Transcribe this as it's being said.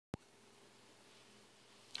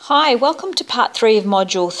Hi, welcome to part 3 of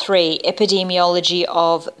module 3, Epidemiology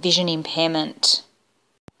of Vision Impairment.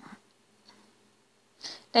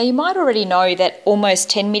 Now you might already know that almost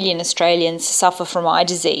 10 million Australians suffer from eye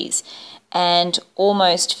disease, and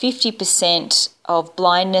almost 50% of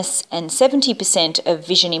blindness and 70% of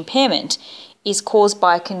vision impairment is caused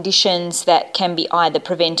by conditions that can be either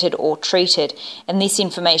prevented or treated, and this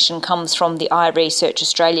information comes from the Eye Research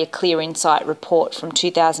Australia Clear Insight report from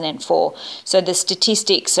 2004. So the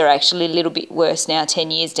statistics are actually a little bit worse now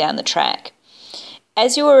 10 years down the track.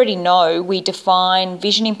 As you already know, we define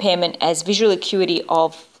vision impairment as visual acuity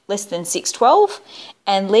of less than 612,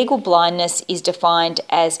 and legal blindness is defined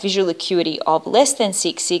as visual acuity of less than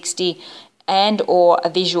 660 and or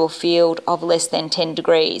a visual field of less than 10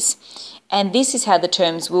 degrees. And this is how the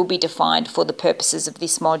terms will be defined for the purposes of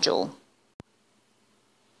this module.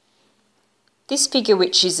 This figure,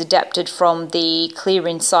 which is adapted from the Clear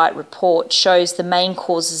Insight report, shows the main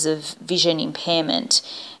causes of vision impairment.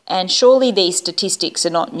 And surely these statistics are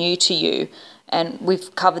not new to you, and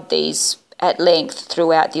we've covered these at length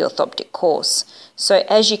throughout the orthoptic course. So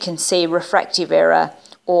as you can see, refractive error,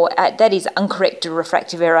 or that is uncorrected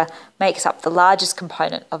refractive error, makes up the largest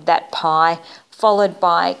component of that pie, followed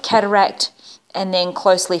by cataract, and then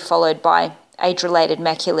closely followed by age-related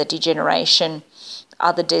macular degeneration,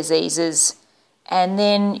 other diseases, and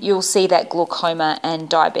then you'll see that glaucoma and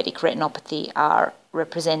diabetic retinopathy are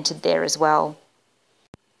represented there as well.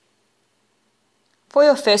 For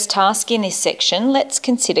your first task in this section, let's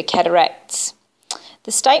consider cataracts.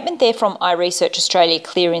 The statement there from Eye Research Australia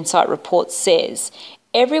Clear Insight report says,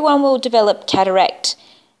 everyone will develop cataract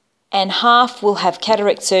and half will have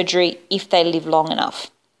cataract surgery if they live long enough.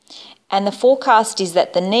 And the forecast is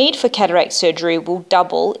that the need for cataract surgery will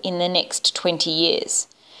double in the next 20 years.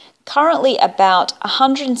 Currently, about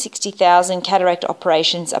 160,000 cataract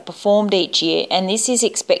operations are performed each year, and this is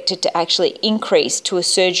expected to actually increase to a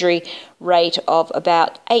surgery rate of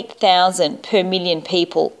about 8,000 per million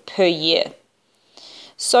people per year.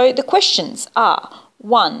 So the questions are: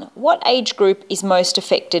 1. What age group is most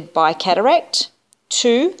affected by cataract?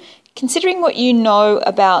 2. Considering what you know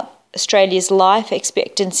about Australia's life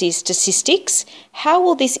expectancy statistics, how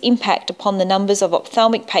will this impact upon the numbers of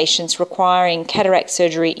ophthalmic patients requiring cataract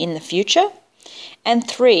surgery in the future? And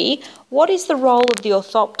 3, what is the role of the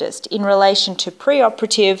orthoptist in relation to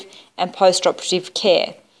preoperative and postoperative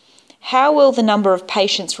care? How will the number of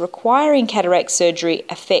patients requiring cataract surgery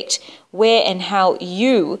affect where and how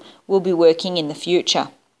you will be working in the future?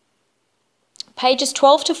 Pages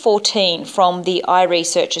 12 to 14 from the Eye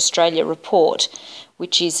Research Australia report,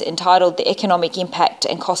 which is entitled The Economic Impact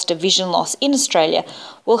and Cost of Vision Loss in Australia,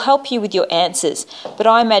 will help you with your answers, but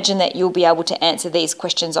I imagine that you'll be able to answer these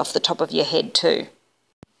questions off the top of your head too.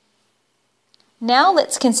 Now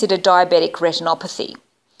let's consider diabetic retinopathy.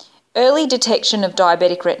 Early detection of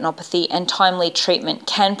diabetic retinopathy and timely treatment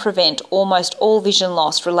can prevent almost all vision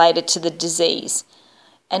loss related to the disease,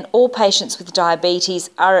 and all patients with diabetes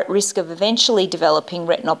are at risk of eventually developing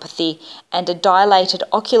retinopathy, and a dilated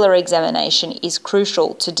ocular examination is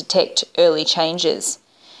crucial to detect early changes.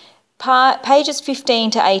 Pages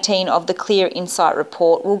 15 to 18 of the Clear Insight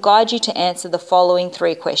report will guide you to answer the following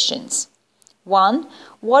 3 questions. 1.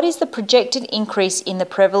 What is the projected increase in the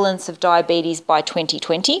prevalence of diabetes by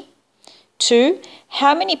 2020? 2.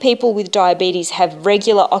 How many people with diabetes have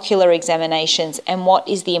regular ocular examinations, and what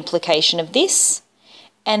is the implication of this?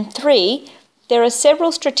 And 3, there are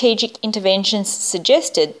several strategic interventions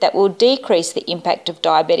suggested that will decrease the impact of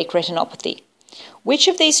diabetic retinopathy. Which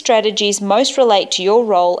of these strategies most relate to your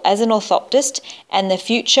role as an orthoptist and the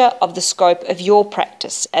future of the scope of your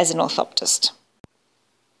practice as an orthoptist?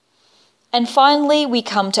 And finally, we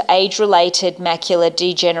come to age-related macular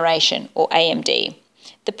degeneration, or AMD.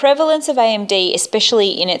 The prevalence of AMD, especially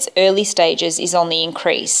in its early stages, is on the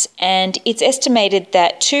increase, and it's estimated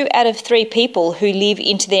that 2 out of 3 people who live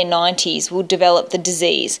into their 90s will develop the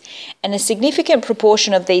disease, and a significant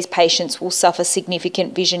proportion of these patients will suffer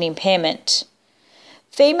significant vision impairment.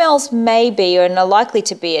 Females may be and are likely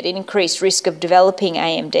to be at increased risk of developing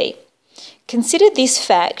AMD. Consider this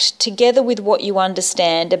fact together with what you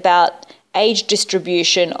understand about age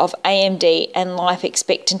distribution of AMD and life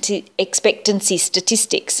expectancy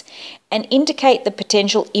statistics, and indicate the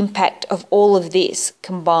potential impact of all of this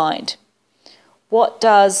combined. What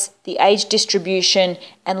does the age distribution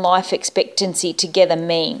and life expectancy together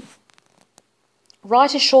mean?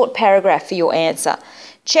 Write a short paragraph for your answer.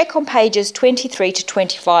 Check on pages 23 to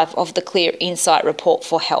 25 of the Clear Insight report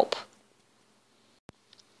for help.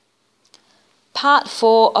 Part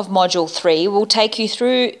 4 of Module 3 will take you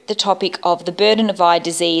through the topic of the burden of eye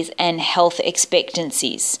disease and health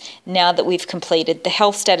expectancies, now that we've completed the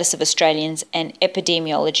health status of Australians and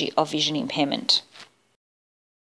epidemiology of vision impairment.